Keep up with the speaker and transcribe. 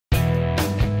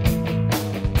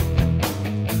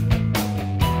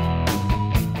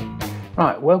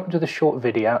Right, welcome to this short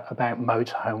video about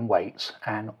motorhome weights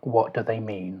and what do they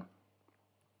mean.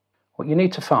 What you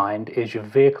need to find is your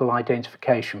vehicle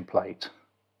identification plate.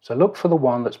 So look for the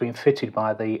one that's been fitted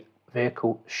by the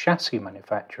vehicle chassis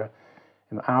manufacturer,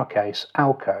 in our case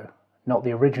Alco, not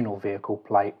the original vehicle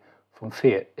plate from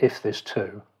Fiat, if there's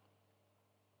two.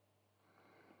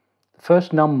 The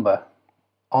first number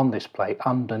on this plate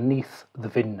underneath the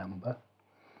VIN number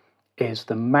is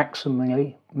the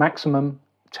maximum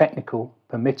technical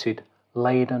permitted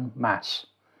laden mass,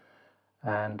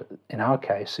 and in our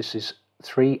case this is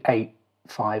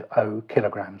 3850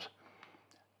 kilograms.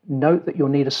 Note that you'll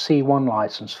need a C1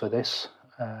 license for this,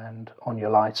 and on your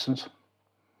license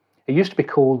it used to be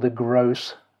called the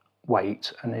gross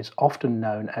weight and is often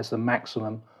known as the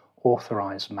maximum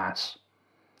authorized mass,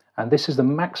 and this is the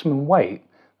maximum weight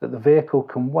that the vehicle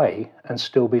can weigh and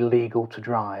still be legal to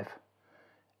drive.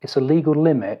 It's a legal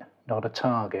limit, not a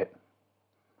target.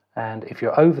 And if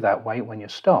you're over that weight when you're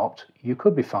stopped, you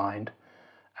could be fined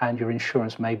and your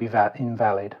insurance may be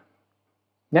invalid.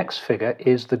 Next figure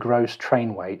is the gross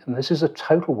train weight, and this is a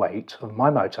total weight of my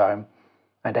motorhome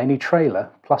and any trailer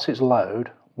plus its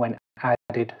load when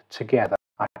added together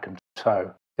I can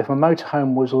tow. If my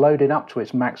motorhome was loaded up to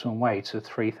its maximum weight of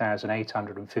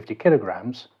 3,850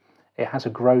 kilograms, it has a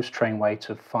gross train weight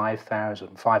of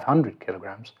 5,500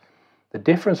 kilograms. The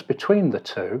difference between the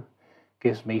two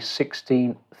gives me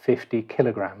 1650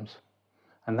 kilograms,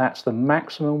 and that's the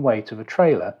maximum weight of a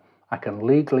trailer I can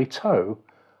legally tow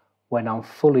when I'm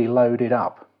fully loaded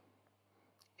up.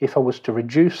 If I was to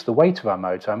reduce the weight of our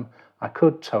motorhome, I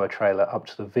could tow a trailer up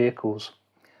to the vehicle's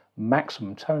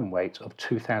maximum towing weight of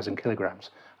 2,000 kilograms,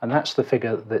 and that's the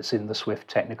figure that's in the Swift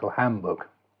Technical Handbook.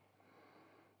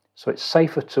 So it's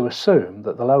safer to assume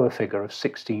that the lower figure of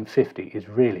 1650 is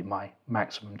really my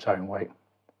maximum towing weight.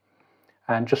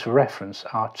 And just for reference,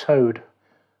 our towed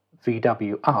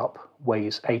VW up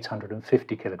weighs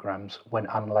 850 kilograms when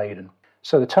unladen.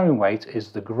 So the towing weight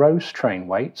is the gross train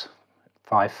weight,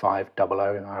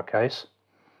 5500 in our case,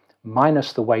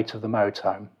 minus the weight of the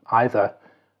motorhome, either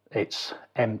its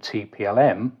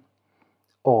MTPLM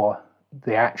or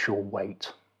the actual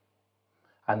weight.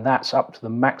 And that's up to the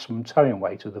maximum towing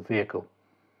weight of the vehicle,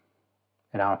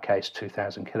 in our case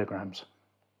 2,000 kilograms.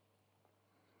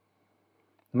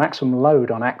 The maximum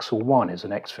load on axle 1 is the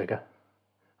next figure,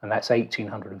 and that's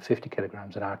 1,850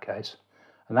 kilograms in our case,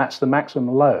 and that's the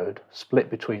maximum load split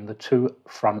between the two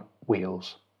front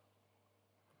wheels.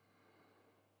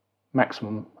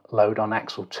 Maximum load on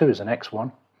axle 2 is the next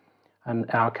one, and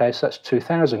in our case that's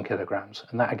 2,000 kilograms,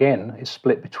 and that again is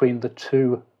split between the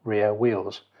two rear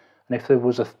wheels. And if there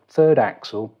was a third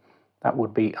axle, that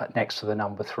would be next to the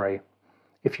number 3.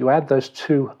 If you add those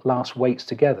two last weights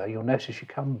together, you'll notice you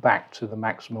come back to the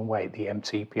maximum weight, the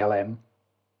MTPLM.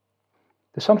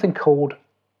 There's something called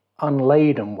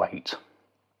unladen weight.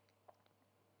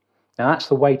 Now that's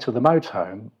the weight of the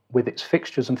motorhome with its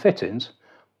fixtures and fittings,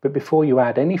 but before you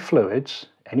add any fluids,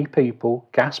 any people,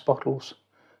 gas bottles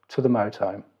to the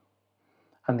motorhome.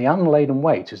 And the unladen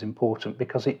weight is important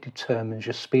because it determines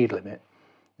your speed limit.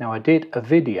 Now I did a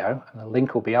video, and the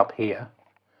link will be up here,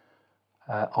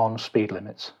 on speed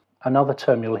limits. Another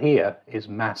term you'll hear is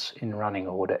mass in running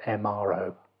order,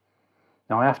 MRO.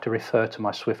 Now I have to refer to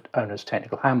my Swift Owner's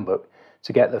Technical Handbook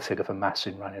to get the figure for mass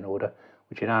in running order,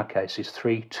 which in our case is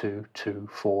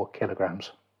 3224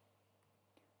 kilograms.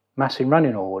 Mass in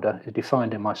running order is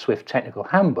defined in my Swift Technical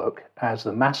Handbook as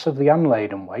the mass of the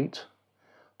unladen weight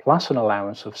plus an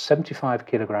allowance of 75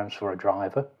 kilograms for a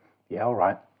driver, yeah, all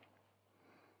right,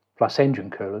 plus engine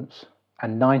coolants,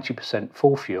 and 90%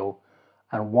 full fuel,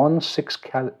 and 1 6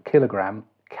 kilogram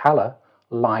Cala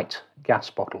light gas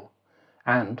bottle,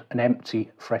 and an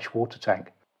empty fresh water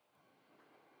tank.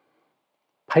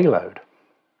 Payload.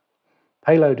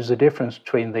 Payload is the difference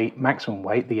between the maximum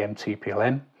weight, the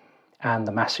MTPLM, and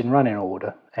the mass in running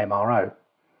order, MRO.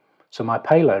 So my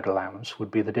payload allowance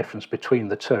would be the difference between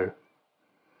the two.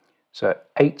 So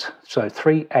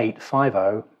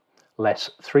 3850 less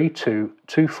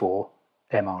 3224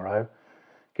 MRO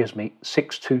gives me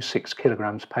 626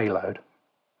 kilograms payload.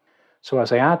 So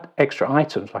as I add extra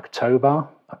items like a tow bar,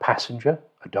 a passenger,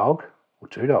 a dog or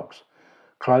 2 dogs,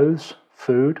 clothes,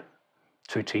 food,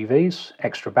 2 TVs,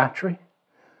 extra battery,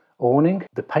 awning,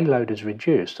 the payload is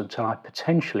reduced until I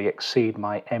potentially exceed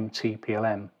my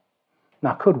MTPLM.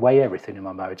 Now I could weigh everything in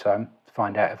my motorhome to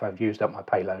find out if I've used up my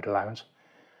payload allowance,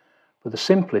 but the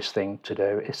simplest thing to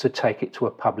do is to take it to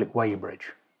a public weigh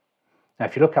bridge. Now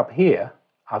if you look up here,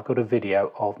 I've got a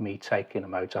video of me taking a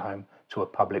motorhome to a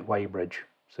public weigh bridge,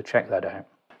 so check that out.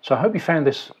 So I hope you found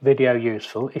this video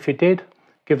useful. If you did,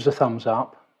 give us a thumbs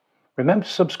up, Remember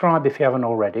to subscribe if you haven't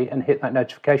already and hit that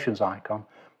notifications icon,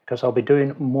 because I'll be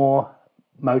doing more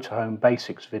motorhome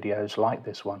basics videos like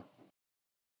this one.